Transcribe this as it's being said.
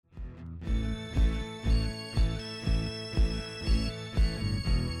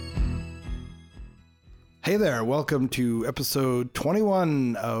Hey there, welcome to episode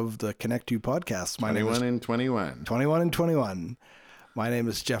 21 of the Connect 2 podcast. 21 and 21. 21 and 21. My name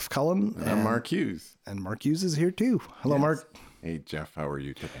is Jeff Cullen. And I'm Mark Hughes. And Mark Hughes is here too. Hello, yes. Mark. Hey, Jeff, how are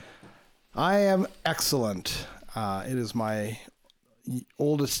you today? I am excellent. It is my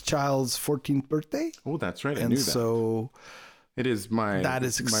oldest child's 14th birthday. Oh, that's right. I knew that. So it is my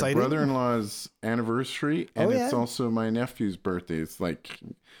brother-in-law's anniversary, and it's also my nephew's birthday. It's like,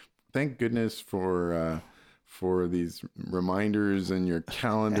 thank goodness for these reminders in your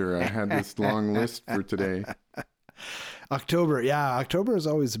calendar. I had this long list for today. October is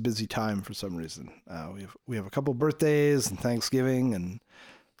always a busy time for some reason. We have a couple birthdays and Thanksgiving, and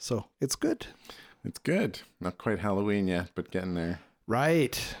so it's good. It's good. Not quite Halloween yet, but getting there.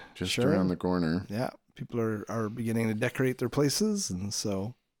 Right. Just around the corner. Yeah. People are beginning to decorate their places, and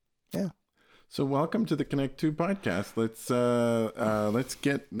so yeah. So welcome to the Connect 2 podcast.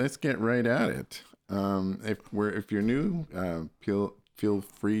 Let's get right at it. If you're new, feel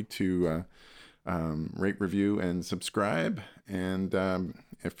free to rate, review, and subscribe. And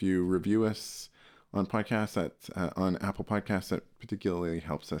if you review us on podcasts on Apple Podcasts, that particularly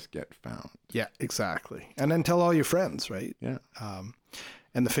helps us get found. Yeah, exactly. And then tell all your friends, right? Yeah.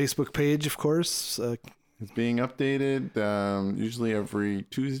 And the Facebook page, of course. It's being updated usually every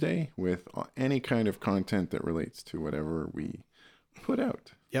Tuesday with any kind of content that relates to whatever we put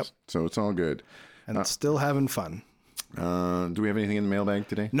out. Yep. So it's all good. And still having fun. Do we have anything in the mailbag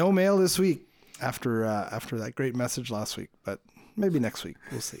today? No mail this week after that great message last week, but maybe next week.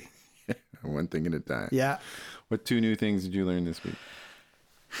 We'll see. One thing at a time. Yeah. What 2 new things did you learn this week?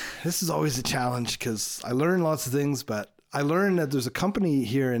 This is always a challenge because I learn lots of things, but I learned that there's a company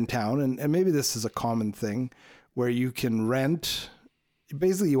here in town, and maybe this is a common thing, where you can rent,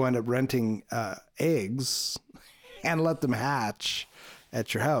 basically you wind up renting eggs and let them hatch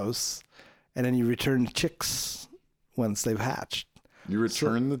at your house, and then you return the chicks once they've hatched. You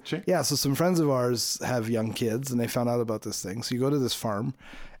return the chicks? Yeah, so some friends of ours have young kids, and they found out about this thing. So you go to this farm,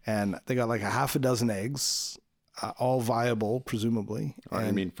 and they got like a half a dozen eggs, all viable, presumably.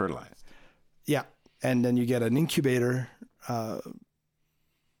 I mean fertilized. Yeah. And then you get an incubator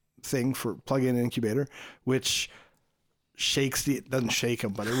thing for plug in an incubator, which doesn't shake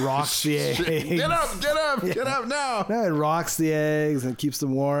them, but it rocks the eggs. Get up now. No, it rocks the eggs and keeps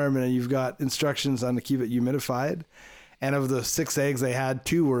them warm. And then you've got instructions on to keep it humidified. And of the 6 eggs they had,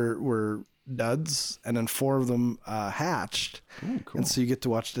 2 were duds, and then 4 of them hatched. Ooh, cool. And so you get to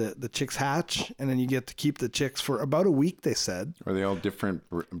watch the chicks hatch, and then you get to keep the chicks for about a week, they said. Are they all different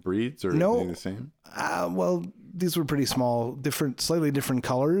breeds, or no, are they the same? Well, these were pretty small, slightly different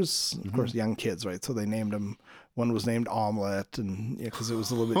colors. Of course, young kids, right? So they named them. One was named Omelette, and because it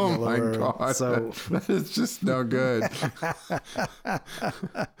was a little bit yellower. Oh my God! So that is just no good.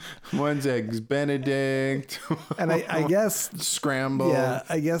 One's eggs Benedict, and I guess scrambled. Yeah,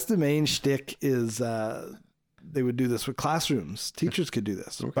 I guess the main shtick is they would do this with classrooms. Teachers could do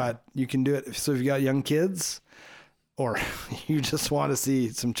this, okay. But you can do it. So if you got young kids, or you just want to see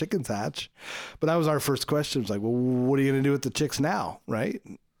some chickens hatch. But that was our first question. It was like, well, what are you going to do with the chicks now, right?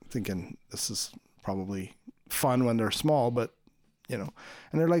 Thinking this is probably fun when they're small, but and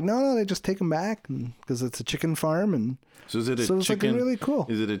they're like, no, they just take them back because it's a chicken farm. And so is it it's like really cool.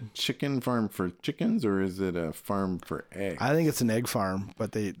 Is it a chicken farm for chickens, or is it a farm for eggs? I think it's an egg farm,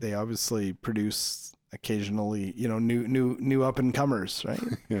 but they obviously produce occasionally, new up and comers, right?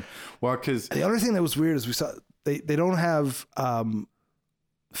 Yeah. Well, because the other thing that was weird is we saw they don't have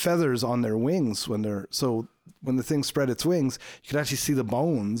feathers on their wings when the thing spread its wings, you could actually see the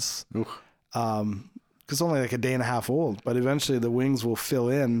bones. It's only like a day and a half old, but eventually the wings will fill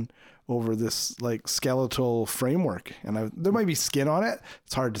in over this like skeletal framework, and there might be skin on it.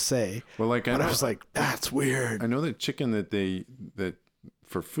 It's hard to say. Well, I was like, that's weird. I know that chicken that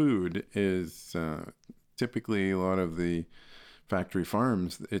for food is typically a lot of the factory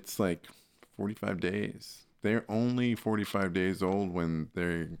farms. It's like 45 days. They're only 45 days old when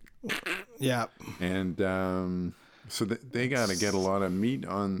they're and so they got to get a lot of meat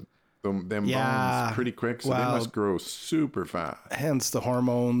on them bones pretty quick, so they must grow super fast. Hence the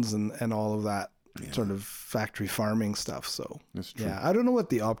hormones and all of that sort of factory farming stuff. So that's true. Yeah, I don't know what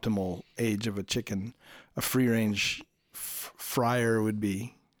the optimal age of a free range fryer would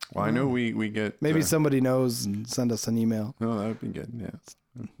be. Well, I know we get maybe somebody knows and send us an email. Oh, that would be good. Yeah,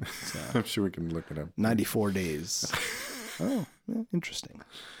 I'm sure we can look it up. 94 days. Oh, yeah, interesting.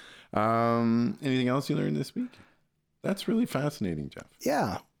 Anything else you learned this week? That's really fascinating, Jeff.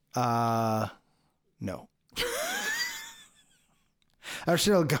 Yeah. No. I'm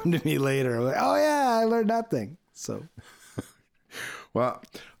sure it'll come to me later. I'm like, oh yeah, I learned that thing. So Well,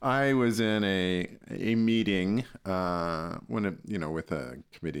 I was in a meeting with a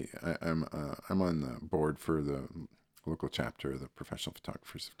committee. I'm on the board for the local chapter of the Professional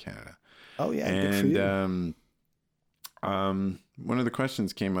Photographers of Canada. Oh yeah, good for you. One of the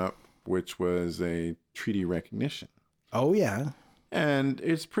questions came up, which was a treaty recognition. Oh yeah. And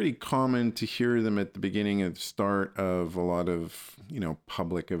it's pretty common to hear them at the beginning and start of a lot of,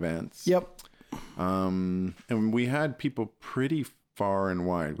 public events. Yep. And we had people pretty far and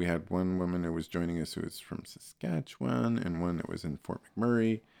wide. We had one woman who was joining us who was from Saskatchewan and one that was in Fort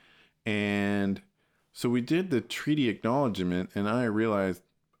McMurray. And so we did the treaty acknowledgement, and I realized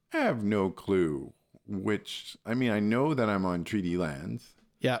I have no clue I know that I'm on treaty lands.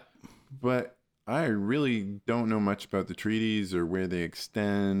 Yeah. But I really don't know much about the treaties or where they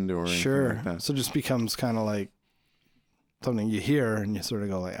extend or sure. Like that. So it just becomes kind of like something you hear and you sort of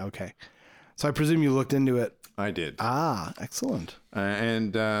go like, okay. So I presume you looked into it. I did. Ah, excellent.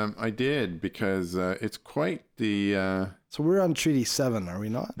 And I did because it's quite the... So we're on Treaty 7, are we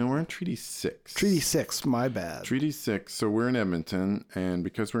not? No, we're on Treaty 6. Treaty 6, my bad. Treaty 6. So we're in Edmonton, and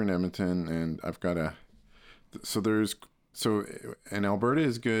because we're in Edmonton, and I've got and Alberta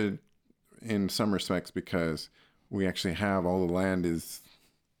is good in some respects because we actually have all the land is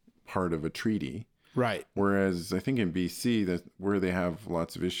part of a treaty. Right. Whereas I think in BC where they have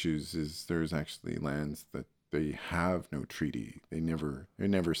lots of issues is there's actually lands that they have no treaty. They're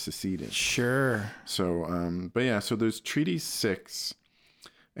never seceded. Sure. So, so there's Treaty 6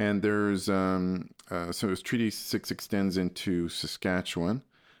 and there's, Treaty 6 extends into Saskatchewan.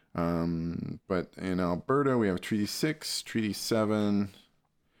 But in Alberta, we have Treaty 6, Treaty 7,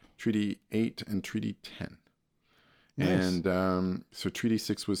 Treaty 8, and Treaty 10. Nice. And so Treaty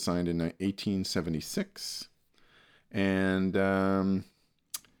 6 was signed in 1876 and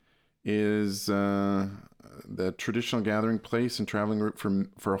is the traditional gathering place and traveling route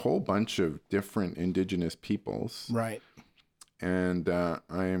for a whole bunch of different Indigenous peoples. Right. And I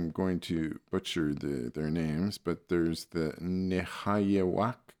am going to butcher their names, but there's the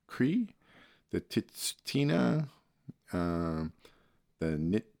Nehayawak Cree, the Titstina, the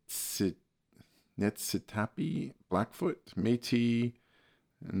Netsitapi, Blackfoot, Métis,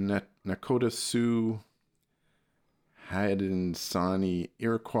 Nakota Sioux, Haudenosaunee,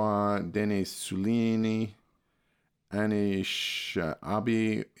 Iroquois, Dene Sulini,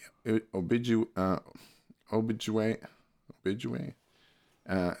 Anishinaabe, Ojibwe,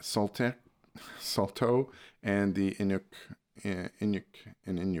 Saulteaux, and the Inuk and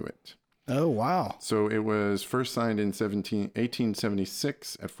Inuit. Oh, wow. So it was first signed in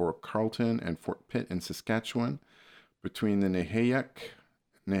 1876 at Fort Carleton and Fort Pitt in Saskatchewan between the Nehayawak,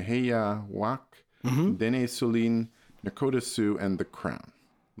 Dene Sulin, Nakota Sioux, and the Crown.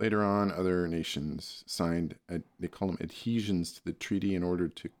 Later on, other nations signed, they call them adhesions to the treaty in order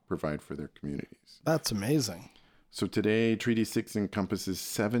to provide for their communities. That's amazing. So today, Treaty 6 encompasses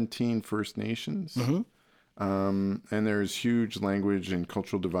 17 First Nations. Mm-hmm. And there's huge language and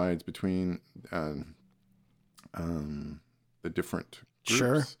cultural divides between the different groups.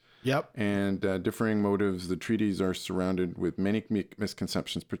 Sure. Yep. And differing motives. The treaties are surrounded with many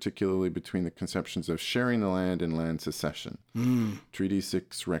misconceptions, particularly between the conceptions of sharing the land and land secession. Treaty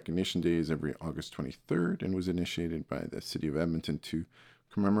 6 Recognition Day is every August 23rd and was initiated by the city of Edmonton to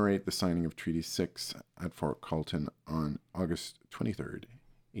commemorate the signing of Treaty 6 at Fort Carleton on August 23rd.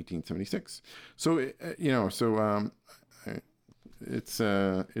 1876. So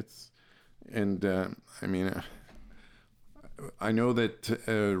I know that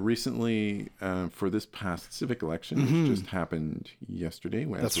recently for this past civic election, which just happened yesterday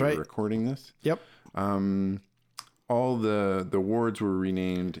when we were recording this. Yep. All the wards were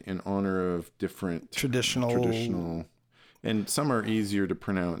renamed in honor of different traditional. And some are easier to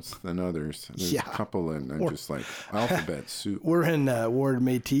pronounce than others. There's a couple, and I'm just like, alphabet soup. We're in Ward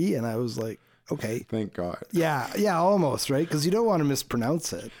Métis, and I was like, okay. Thank God. Yeah, almost, right? Because you don't want to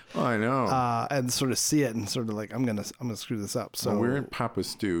mispronounce it. Oh, I know. And sort of see it and sort of like, I'm gonna screw this up. So we're in Papa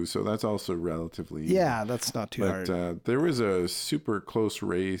Stew, so that's also relatively easy. Yeah, that's not too hard. But there was a super close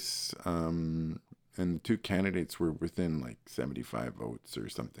race, and the two candidates were within like 75 votes or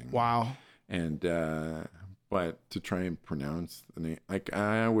something. Wow. And but to try and pronounce the name, like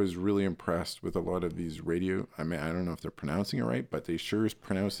I was really impressed with a lot of these radio. I mean, I don't know if they're pronouncing it right, but they sure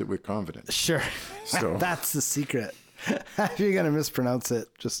pronounce it with confidence. Sure. So that's the secret. If you're going to mispronounce it,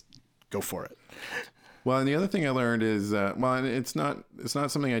 just go for it. Well, and the other thing I learned is, it's not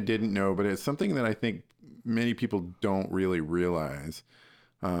something I didn't know, but it's something that I think many people don't really realize.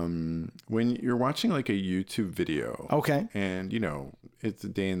 when you're watching like a YouTube video, Okay. and it's a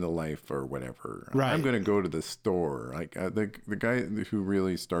day in the life or whatever. Right. I'm going to go to the store. Like the guy who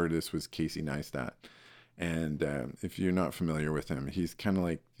really started this was Casey Neistat, and if you're not familiar with him, he's kind of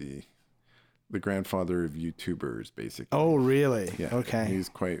like the grandfather of YouTubers, basically. Oh, really? Yeah. Okay. He's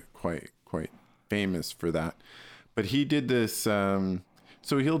quite famous for that. But he did this.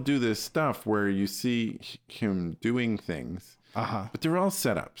 So he'll do this stuff where you see him doing things. But they're all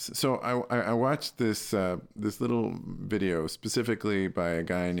setups. So I watched this little video specifically by a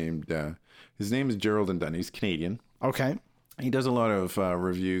guy named his name is Gerald and Dunn. He's Canadian. Okay. He does a lot of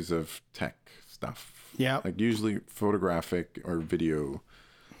reviews of tech stuff. Yeah. Like usually photographic or video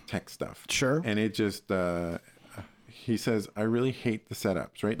tech stuff. Sure. And it just he says, I really hate the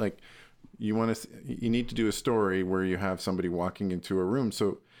setups, right? Like you need to do a story where you have somebody walking into a room.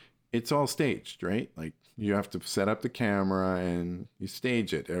 So it's all staged, right? Like you have to set up the camera and you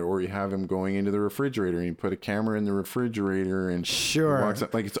stage it, or you have him going into the refrigerator and you put a camera in the refrigerator and Sure. he walks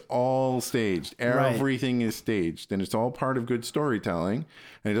up. Like it's all staged. Everything is staged, and it's all part of good storytelling.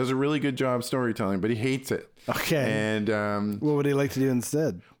 And he does a really good job storytelling, but he hates it. Okay. And what would he like to do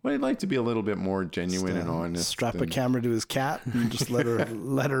instead? well, I'd like to be a little bit more genuine and honest. Strap a camera to his cat and just let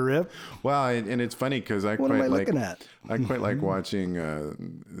her rip. Well, and it's funny because I What am I looking at? I quite like watching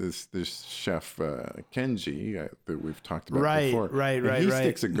this chef Kenji that we've talked about before. And he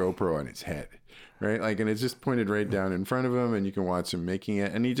sticks a GoPro on his head, right? Like, and it's just pointed right down in front of him, and you can watch him making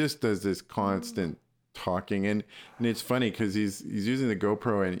it. And he just does this constant talking, and it's funny because he's using the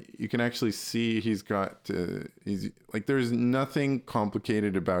GoPro, and you can actually see he's like there's nothing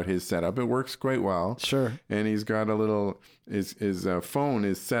complicated about his setup. It works quite well. Sure. And he's got a little his phone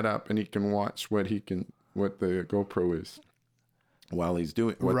is set up, and he can watch what the GoPro is while he's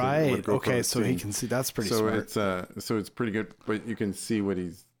doing what okay, so he can see. That's pretty smart. So it's pretty good, but you can see what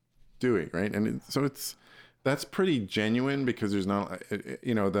he's doing, right? And that's pretty genuine because there's not,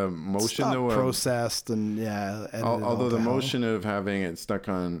 the motion it's though. Processed and although the motion of having it stuck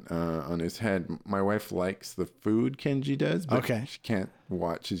on his head, my wife likes the food Kenji does, but she can't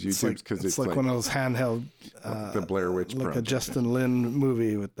watch his YouTubes because it's like one of those handheld, the Blair Witch like Project. a Justin Lin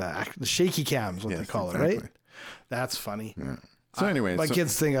movie with the shaky cams, what they call it, right? That's funny. Yeah. So anyway, my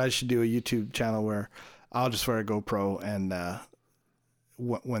kids think I should do a YouTube channel where I'll just wear a GoPro and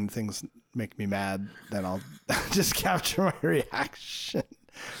when things make me mad, then I'll just capture my reaction.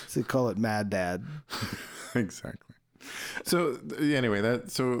 So you call it Mad Dad. Exactly. So anyway,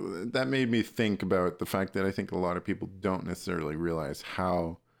 that made me think about the fact that I think a lot of people don't necessarily realize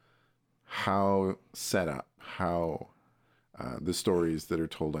how set up, how the stories that are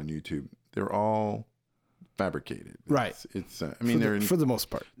told on YouTube, they're all fabricated. Right. It's I mean, they're for the most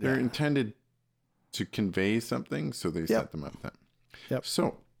part, they're intended to convey something, so they set them up then. Yep.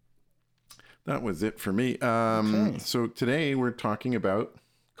 So that was it for me. So today we're talking about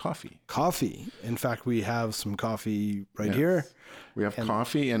coffee. Coffee. In fact, we have some coffee right here. We have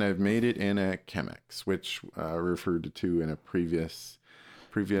coffee, and I've made it in a Chemex, which I referred to in a previous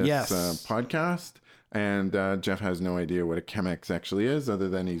podcast. And Jeff has no idea what a Chemex actually is, other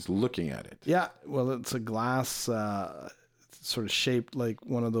than he's looking at it. Yeah. Well, it's a glass, sort of shaped like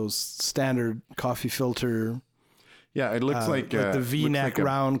one of those standard coffee filter. Yeah, it looks like the V-neck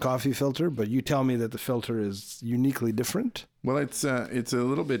round coffee filter, but you tell me that the filter is uniquely different. Well, it's a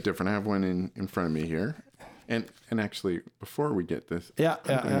little bit different. I have one in front of me here, and actually, before we get this,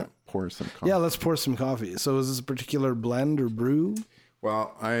 pour some coffee. Yeah, let's pour some coffee. So, is this a particular blend or brew?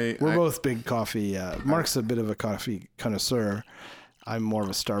 Well, we're both big coffee. Mark's a bit of a coffee connoisseur. I'm more of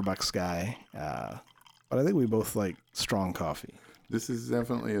a Starbucks guy, but I think we both like strong coffee. This is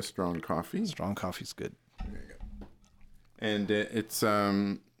definitely a strong coffee. Strong coffee's good. There you go. And it's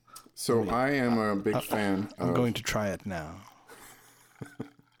so I am a big fan. I'm going to try it now.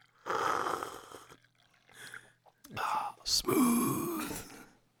 Smooth.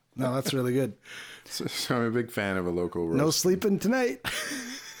 No, that's really good. So I'm a big fan of a local roaster. No sleeping tonight.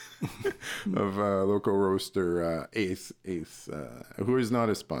 Of a local roaster, Ace, who is not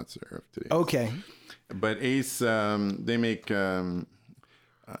a sponsor of today. Okay. But Ace, they make. I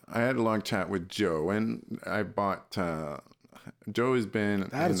had a long chat with Joe, and I bought. Joe has been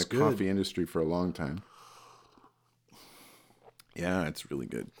in the coffee industry for a long time. Yeah, it's really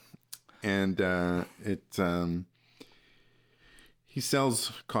good, and he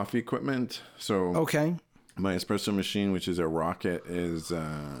sells coffee equipment. So okay, my espresso machine, which is a Rocket, which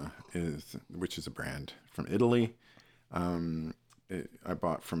is a brand from Italy. I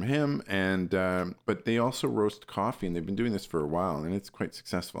bought from him, and but they also roast coffee, and they've been doing this for a while, and it's quite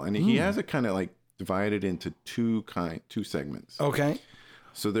successful. And he has it kind of like divided into two segments. Okay.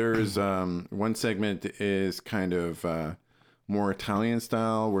 So there's one segment is kind of more Italian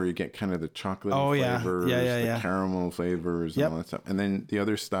style, where you get kind of the chocolate flavors, the caramel flavors, and all that stuff. And then the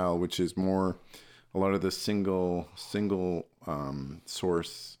other style, which is more a lot of the single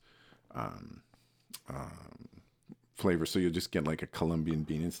source flavor. So you'll just get like a Colombian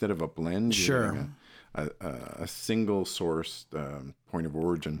bean instead of a blend. Sure. A single sourced point of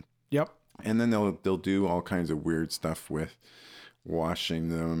origin. Yep. And then they'll do all kinds of weird stuff with washing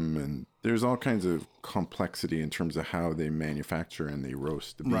them, and there's all kinds of complexity in terms of how they manufacture and they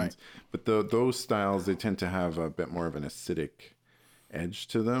roast the beans. Right. But those styles, they tend to have a bit more of an acidic edge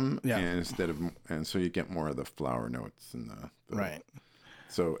to them, and so you get more of the flour notes and the right.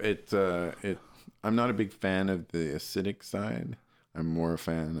 So I'm not a big fan of the acidic side. I'm more a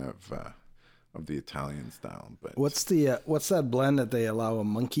fan of the Italian style. But what's that blend that they allow a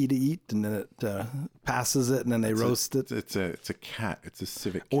monkey to eat, and then it passes it, and then they roast it? It's a cat. It's a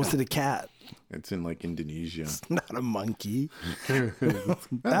civet cat. Oh, is it a cat? It's in like Indonesia. It's not a monkey.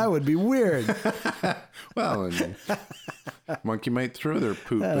 That would be weird. Well, monkey might throw their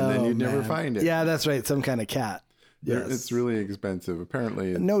poop, and then you'd never find it. Yeah, that's right. Some kind of cat. Yes. It's really expensive,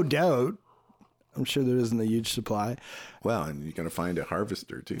 apparently. No doubt. I'm sure there isn't a huge supply. Well, and you got to find a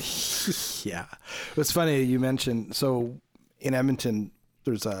harvester too. Yeah. It's funny you mentioned, so in Edmonton,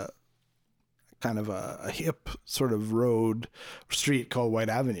 there's a kind of a hip sort of street called White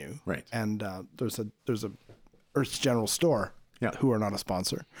Avenue. Right. And there's a Earth's General Store, who are not a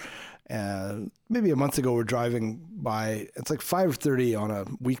sponsor. And maybe a month ago, we're driving by, it's like 5:30 on a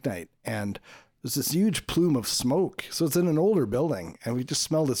weeknight, and there's this huge plume of smoke. So it's in an older building, and we just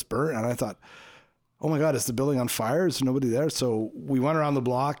smelled this burnt, and I thought, oh my God, is the building on fire? Is there nobody there? So we went around the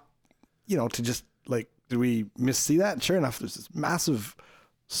block, to just like, did we see that? And sure enough, there's this massive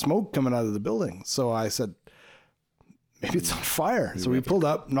smoke coming out of the building. So I said, maybe it's on fire. So we pulled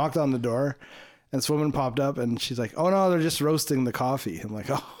up, knocked on the door, and this woman popped up, and she's like, oh no, they're just roasting the coffee. I'm like,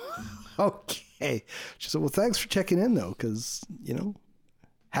 oh, okay. She said, well, thanks for checking in though, because,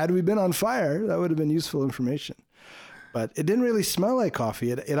 had we been on fire, that would have been useful information. But it didn't really smell like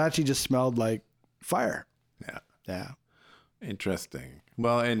coffee. It actually just smelled like fire. Yeah. Interesting.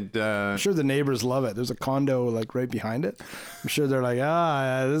 Well, and I'm sure the neighbors love it. There's a condo like right behind it. I'm sure they're like,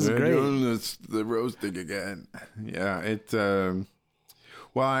 this is great. The roasting again. Yeah.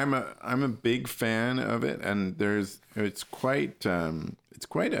 Well, I'm a big fan of it, and it's quite an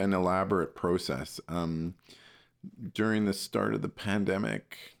elaborate process. During the start of the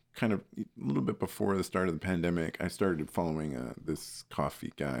pandemic, kind of a little bit before the start of the pandemic, I started following this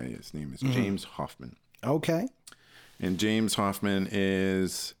coffee guy. His name is James Hoffman. Okay. And James Hoffman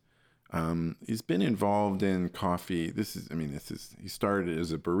is, he's been involved in coffee. He started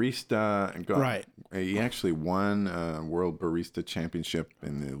as a barista and he actually won a World Barista Championship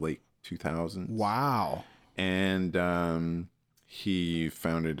in the late 2000s. Wow. And he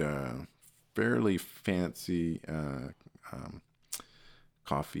founded a fairly fancy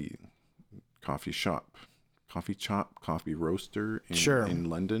coffee roaster in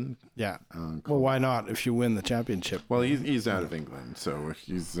London. Yeah. Well, why not if you win the championship? Well, he's out of England, so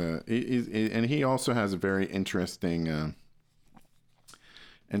and he also has a very interesting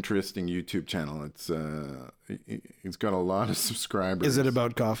YouTube channel. He's got a lot of subscribers. Is it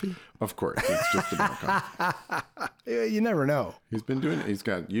about coffee? Of course, it's just about coffee. You never know. He's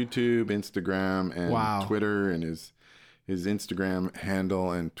got YouTube, Instagram, and Twitter, and his Instagram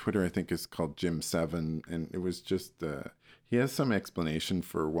handle and Twitter, I think, is called Jim7. And it was just, he has some explanation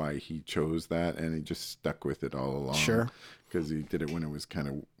for why he chose that, and he just stuck with it all along. Sure. Because he did it when it was kind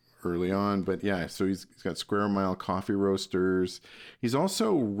of early on. But yeah, so he's got Square Mile Coffee Roasters. He's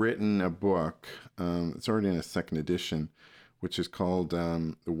also written a book. It's already in a second edition, which is called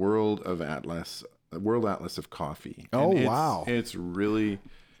The World Atlas of Coffee. Oh, and wow. It's really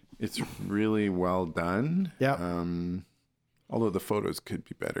well done. Yeah. Although the photos could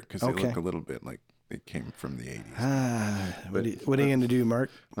be better because they look a little bit like they came from the 80s. What are you going to do,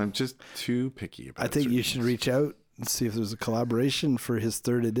 Mark? I'm just too picky about it. I think you should reach out and see if there's a collaboration for his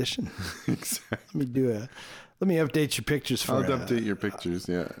third edition. Exactly. Let me update your pictures for you. I'll update your pictures,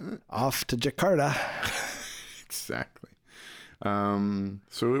 yeah. Off to Jakarta. Exactly.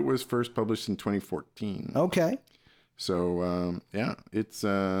 So it was first published in 2014. Okay. So, it's,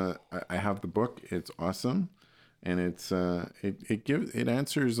 I have the book. It's awesome. And it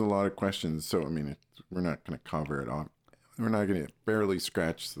answers a lot of questions. So, we're not going to cover it all. We're not going to barely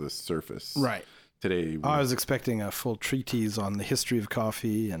scratch the surface. Right. Today. I was expecting a full treatise on the history of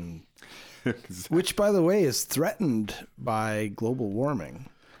coffee, and which, by the way, is threatened by global warming.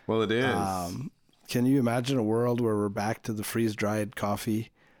 Well, it is. can you imagine a world where we're back to the freeze-dried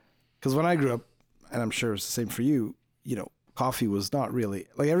coffee? Because when I grew up, and I'm sure it's the same for you, coffee was not really,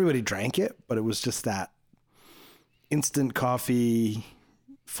 like, everybody drank it, but it was just that instant coffee,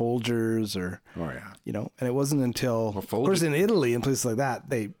 Folgers, or, and it wasn't until, of course, in Italy and places like that,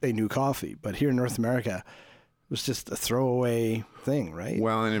 they knew coffee. But here in North America, it was just a throwaway thing, right?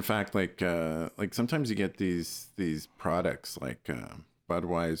 Well, and in fact, like sometimes you get these products like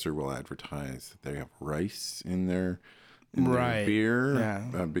Budweiser will advertise that they have rice in their beer,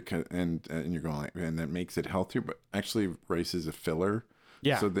 because and you're going like, and that makes it healthier, but actually rice is a filler.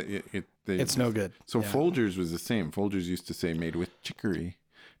 Yeah, so that it's no good. So Folgers was the same. Folgers used to say made with chicory,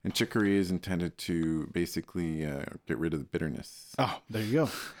 and chicory is intended to basically get rid of the bitterness. Oh, there you go.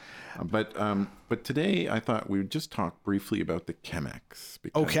 But today I thought we would just talk briefly about the Chemex.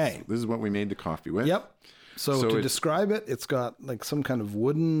 Okay. This is what we made the coffee with. Yep. So to describe it, it's got like some kind of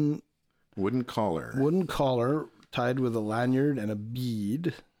wooden collar tied with a lanyard and a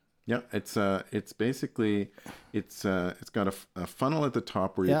bead. Yeah, it's basically it's got a funnel at the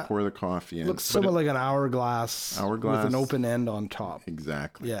top where you pour the coffee in. Looks somewhat like an hourglass with an open end on top.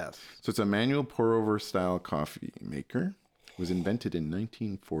 Exactly. Yes. So it's a manual pour over style coffee maker. It was invented in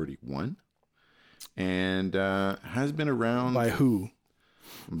 1941 and has been around by who?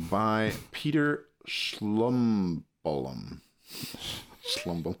 By Peter Schlumbolum.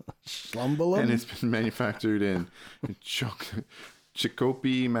 And it's been manufactured in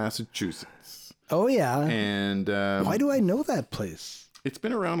Chicopee, Massachusetts. Oh, yeah. And why do I know that place? It's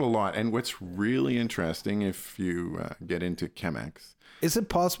been around a lot. And what's really interesting, if you get into Chemex, is it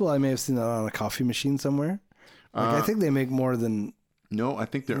possible I may have seen that on a coffee machine somewhere? I think they make more than... No, I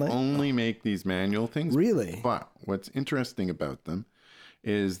think they only make these manual things. Really? But what's interesting about them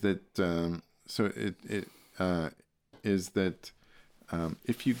is that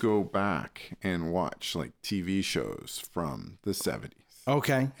if you go back and watch like TV shows from the 70s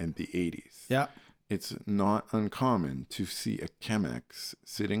and the 80s, it's not uncommon to see a Chemex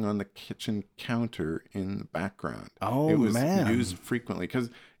sitting on the kitchen counter in the background. Oh, it was man. used frequently because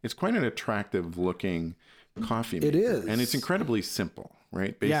it's quite an attractive looking coffee maker. It is. And it's incredibly simple,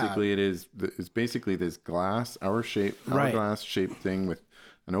 right? Basically, it's basically this hourglass shaped thing with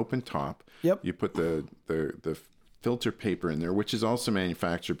an open top. Yep. You put the filter paper in there, which is also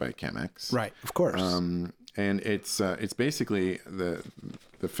manufactured by Chemex. Right, of course. And it's basically the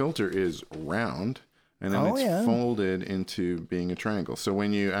filter is round and then it's folded into being a triangle. So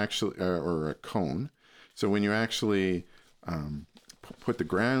when you actually or a cone. So when you actually put the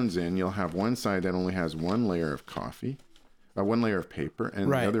grounds in, you'll have one side that only has one layer of coffee, one layer of paper,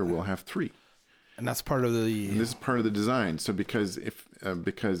 and the other will have three. And that's part of the... And this is part of the design. So because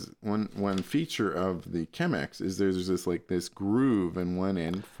one feature of the Chemex is there's this groove in one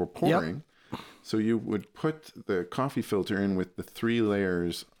end for pouring. Yep. So you would put the coffee filter in with the three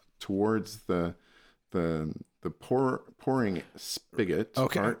layers towards the pouring spigot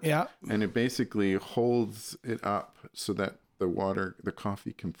part. Yeah. And it basically holds it up so that the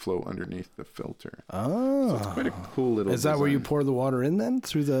coffee can flow underneath the filter. Oh. So it's quite a cool little Is that design. where you pour the water in then?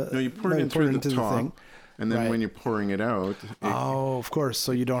 No, you pour it in through the top. Thing. And then when you're pouring it out... of course.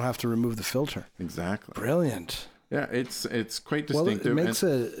 So you don't have to remove the filter. Exactly. Brilliant. Yeah, it's quite distinctive. Well,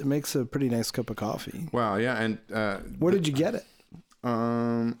 it makes a pretty nice cup of coffee. Wow, yeah. And where did you get it?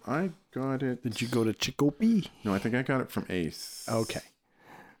 I got it... Did you go to Chicopee? No, I think I got it from Ace. Okay.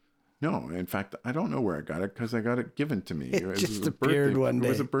 No, in fact, I don't know where I got it because I got it given to me. It just appeared one day.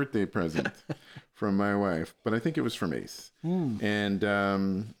 It was a birthday present from my wife, but I think it was from Ace. And we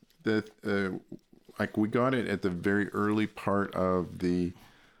got it at the very early part of the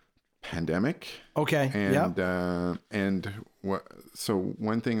pandemic. Okay. So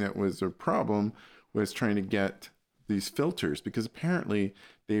one thing that was a problem was trying to get these filters because apparently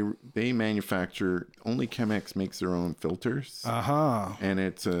they manufacture, only Chemex makes their own filters. And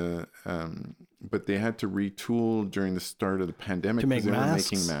it's but they had to retool during the start of the pandemic to make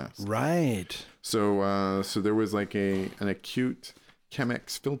masks. Making masks. Right. So there was like an acute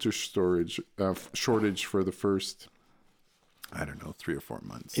Chemex filter shortage for the first, I don't know, 3 or 4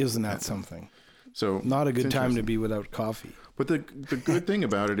 months. Isn't that something? So not a good time to be without coffee. But the good thing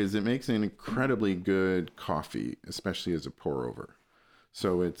about it is it makes an incredibly good coffee, especially as a pour over.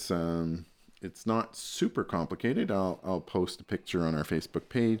 So it's not super complicated. I'll post a picture on our Facebook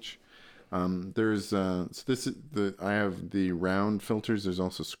page. I have the round filters. There's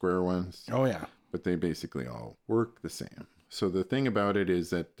also square ones. Oh yeah. But they basically all work the same. So the thing about it is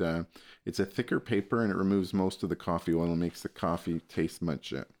that it's a thicker paper and it removes most of the coffee oil and makes the coffee taste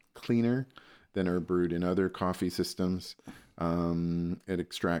much cleaner than are brewed in other coffee systems. It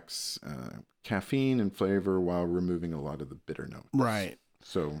extracts caffeine and flavor while removing a lot of the bitter notes. Right.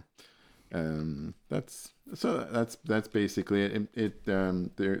 So that's basically it.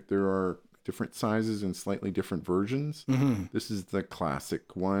 There are different sizes and slightly different versions. Mm-hmm. This is the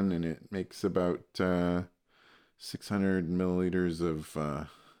classic one, and it makes about 600 milliliters of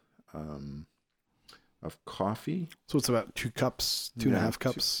coffee. So it's about 2 cups, 2.5 cups. Two and a half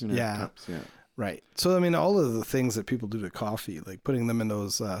cups, yeah. Right. So, I mean, all of the things that people do to coffee, like putting them in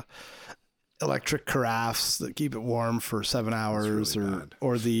those electric carafes that keep it warm for 7 hours, really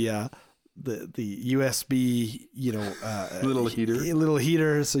or the USB, little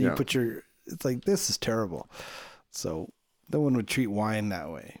heater. So you put it's like, this is terrible. So no one would treat wine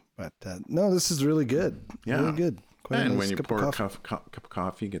that way. But no, this is really good. Yeah. Really good. And when you pour a cup of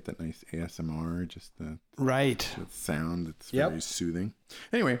coffee, get that nice ASMR, just the sound. It's very soothing.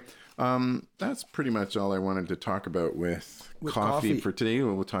 Anyway, that's pretty much all I wanted to talk about with coffee for today.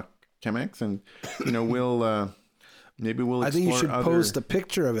 We'll talk Chemex, and maybe we'll explore I think you should post a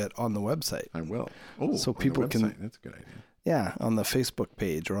picture of it on the website. I will. Oh, so people can. That's a good idea. Yeah, on the Facebook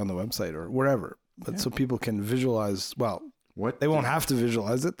page or on the website or wherever. But so people can visualize. Well, they won't have to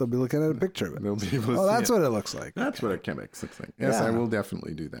visualize it. They'll be looking at a picture of it. They'll be able to see that's what it looks like. That's what a Chemex looks like. Yes, I will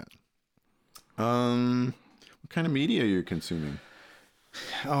definitely do that. What kind of media are you consuming?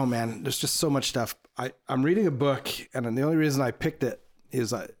 Oh man, there's just so much stuff. I'm reading a book, and the only reason I picked it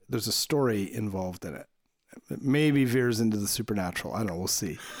is there's a story involved in it. It maybe veers into the supernatural. I don't know. We'll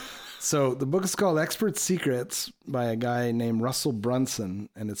see. So the book is called Expert Secrets by a guy named Russell Brunson,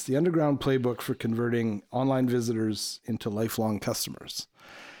 and it's the underground playbook for converting online visitors into lifelong customers.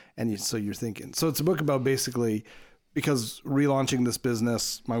 And so you're thinking, so it's a book about basically, because relaunching this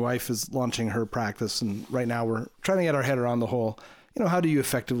business, my wife is launching her practice, and right now we're trying to get our head around the whole, how do you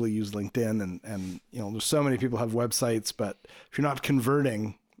effectively use LinkedIn? And there's so many people have websites, but if you're not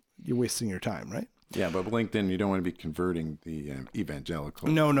converting, you're wasting your time, right? Yeah, but LinkedIn, you don't want to be converting the evangelical.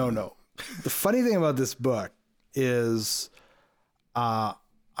 No. The funny thing about this book is I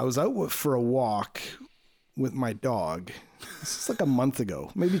was out for a walk with my dog. This is like a month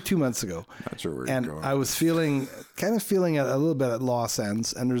ago, maybe 2 months ago. Not sure where and you're going. I was feeling a little bit at loss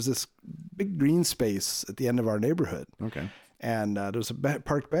ends, and there's this big green space at the end of our neighborhood. Okay. And there's a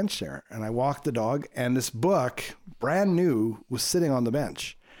park bench there, and I walked the dog, and this book, brand new, was sitting on the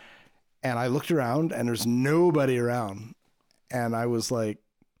bench. And I looked around, and there's nobody around. And I was like,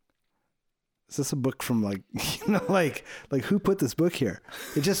 is this a book from like who put this book here?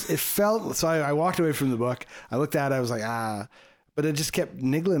 It felt, so I walked away from the book. I looked at it, I was like, but it just kept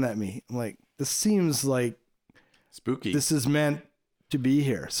niggling at me. I'm like, this seems like spooky. This is meant to be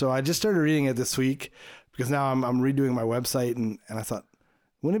here. So I just started reading it this week because now I'm redoing my website, and I thought,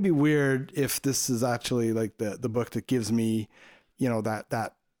 wouldn't it be weird if this is actually like the book that gives me,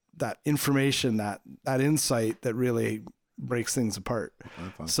 that information, that insight that really breaks things apart.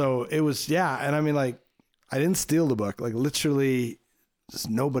 So it was, and I mean, like, I didn't steal the book, like literally just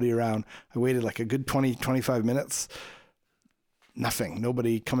nobody around. I waited like a good 20-25 minutes,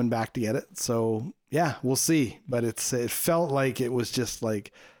 nobody coming back to get it. So yeah, we'll see. But it felt like it was just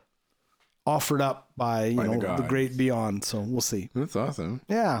like offered up by the great beyond. So we'll see. That's awesome.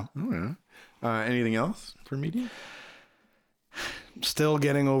 Yeah. Oh, yeah. Anything else for media? Still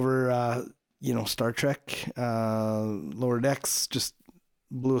getting over, Star Trek, Lower Decks just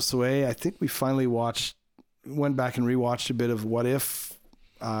blew us away. I think we finally went back and rewatched a bit of What If,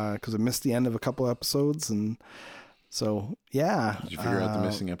 because I missed the end of a couple episodes. And so, yeah. Did you figure out the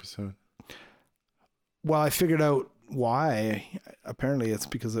missing episode? Well, I figured out why. Apparently it's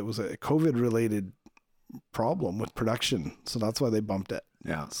because it was a COVID-related problem with production. So that's why they bumped it.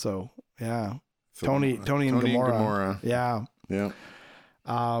 Yeah. So, yeah. So, Tony and Gamora. Yeah. Yeah.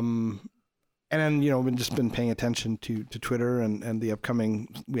 And then, we've just been paying attention to Twitter and the upcoming,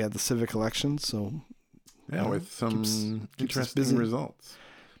 we had the civic elections. So, with some interesting results.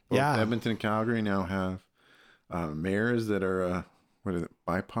 Both Edmonton and Calgary now have mayors that are,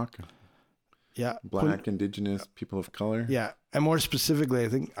 BIPOC? Yeah. Black, Indigenous, people of color. Yeah. And more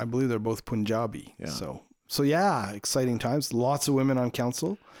specifically, I believe they're both Punjabi. Yeah. So yeah, exciting times. Lots of women on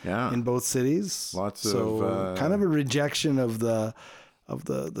council. Yeah. In both cities. Lots of kind of a rejection of the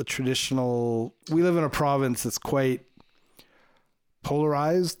traditional. We live in a province that's quite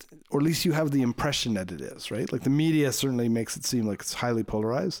polarized, or at least you have the impression that it is, right? Like the media certainly makes it seem like it's highly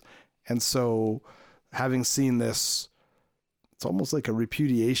polarized. And so having seen this, it's almost like a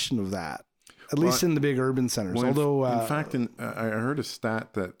repudiation of that, at least in the big urban centers. Well, although in fact, I heard a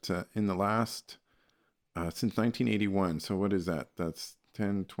stat that in the last since 1981, so what is that? That's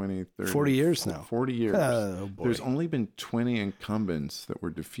 10, 20, 30. 40 years now. 40 years. Oh, boy. There's only been 20 incumbents that were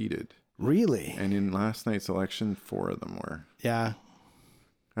defeated. Really? And in last night's election, 4 of them were. Yeah.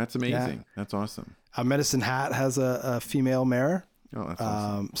 That's amazing. That's awesome. Medicine Hat has a female mayor. Oh, that's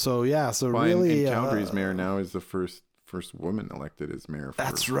awesome. So Well, really... and Calgary's mayor now is the first woman elected as mayor for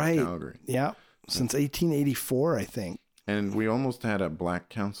That's right. Calgary. Yeah. Since 1884, I think. And we almost had a black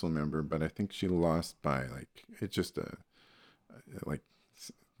council member, but I think she lost by it's just like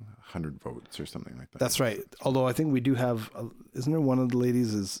 100 votes or something like that. That's right. Although I think we do have, isn't there one of the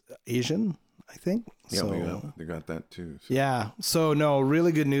ladies is Asian, I think? Yeah, so, they got that too. So. Yeah. So no,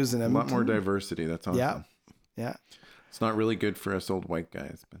 really good news in Edmonton. A lot more diversity. That's awesome. Yeah. Yeah. It's not really good for us old white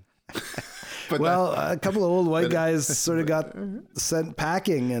guys, but... Well, a couple of old white guys sort of got sent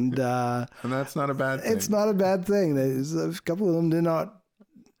packing, and that's not a bad thing. It's not a bad thing. A couple of them did not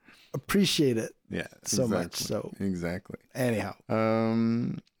appreciate it so much. So exactly. Anyhow,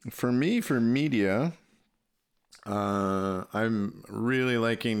 for me, for media, I'm really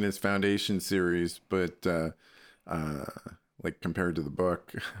liking this Foundation series, but like compared to the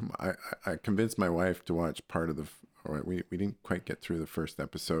book, I convinced my wife to watch part of the. We didn't quite get through the first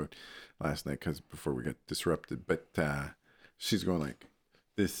episode last night before we got disrupted. But she's going like,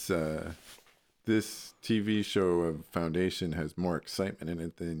 this TV show of Foundation has more excitement in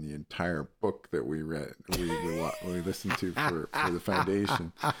it than the entire book that we read. We listened to for the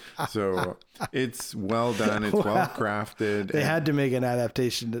Foundation. So it's well done. It's well crafted. They had to make an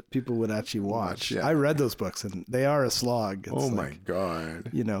adaptation that people would actually watch. I read those books and they are a slog. It's my God.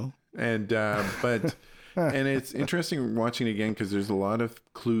 And but. And it's interesting watching it again because there's a lot of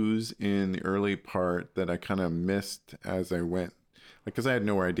clues in the early part that I kind of missed as I went, because I had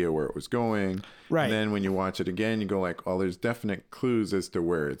no idea where it was going. Right. And then when you watch it again, you go like, oh, there's definite clues as to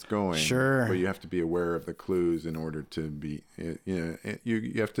where it's going. Sure. But you have to be aware of the clues in order to be, you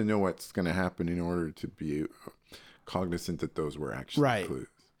have to know what's going to happen in order to be cognizant that those were actually clues.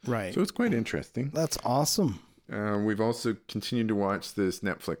 Right. So it's quite interesting. That's awesome. We've also continued to watch this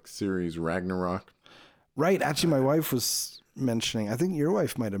Netflix series, Ragnarok. Right. Actually, my wife was mentioning, I think your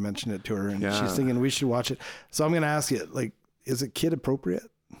wife might have mentioned it to her, and she's thinking we should watch it. So I'm going to ask you, is it kid appropriate?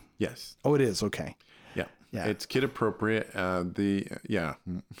 Yes. Oh, it is. Okay. Yeah. It's kid appropriate.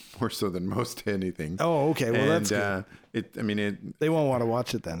 More so than most anything. Oh, okay. Well, that's good. They won't want to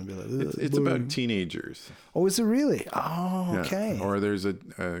watch it then. Be like, it's about teenagers. Oh, is it really? Oh, okay. Or there's a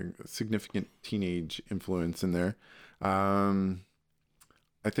significant teenage influence in there.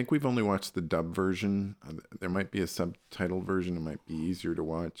 I think we've only watched the dub version. There might be a subtitle version. It might be easier to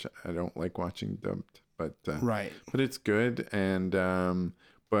watch. I don't like watching dubbed, but but it's good. And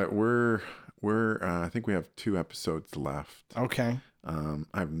but we're I think we have 2 episodes left. Okay. I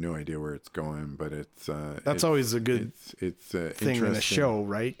have no idea where it's going, but that's always a good it's thing in a show,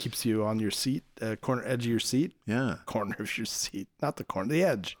 right? Keeps you on your seat, edge of your seat. Yeah, corner of your seat, not the corner, the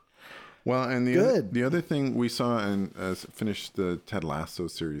edge. Well, and the other thing we saw and finished the Ted Lasso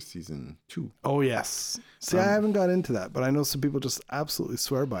series season 2. Oh yes. See, I haven't got into that, but I know some people just absolutely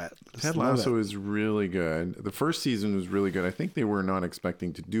swear by it. Ted Lasso is really good. The first season was really good. I think they were not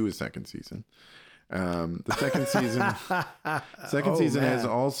expecting to do a second season. The second season has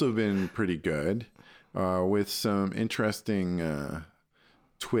also been pretty good, with some interesting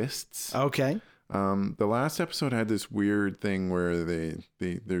twists. Okay. The last episode had this weird thing where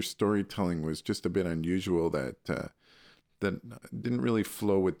their storytelling was just a bit unusual that didn't really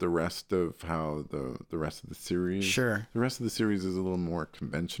flow with the rest of how the rest of the series. Sure. The rest of the series is a little more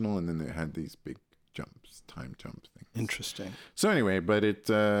conventional, and then they had these big time jump things. Interesting. So anyway, but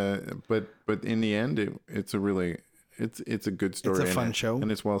but in the end, it's a good story. It's a fun show, and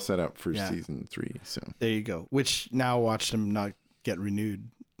it's well set up for season 3. So there you go. Which now watch them not get renewed.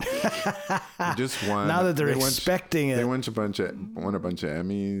 Just one. Now that they're expecting it, they won a bunch of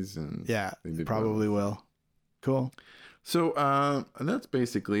Emmys, and they probably will. Cool. So that's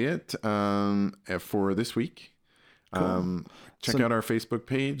basically it for this week. Cool. Check out our Facebook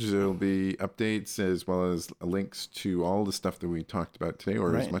page. There'll be updates as well as links to all the stuff that we talked about today,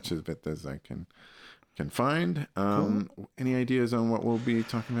 or as much of it as I can find. Cool. Any ideas on what we'll be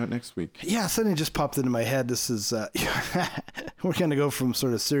talking about next week? Yeah, something just popped into my head. This is we're going to go from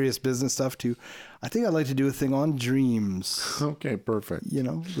sort of serious business stuff to, I think I'd like to do a thing on dreams. Okay, perfect.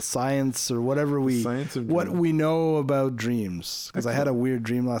 The science or whatever what we know about dreams. Because I had a weird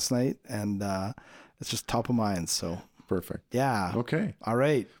dream last night, and it's just top of mind. So perfect. Yeah. Okay. All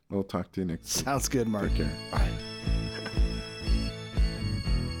right. We'll talk to you next week. Sounds good, Mark. Take care. Bye.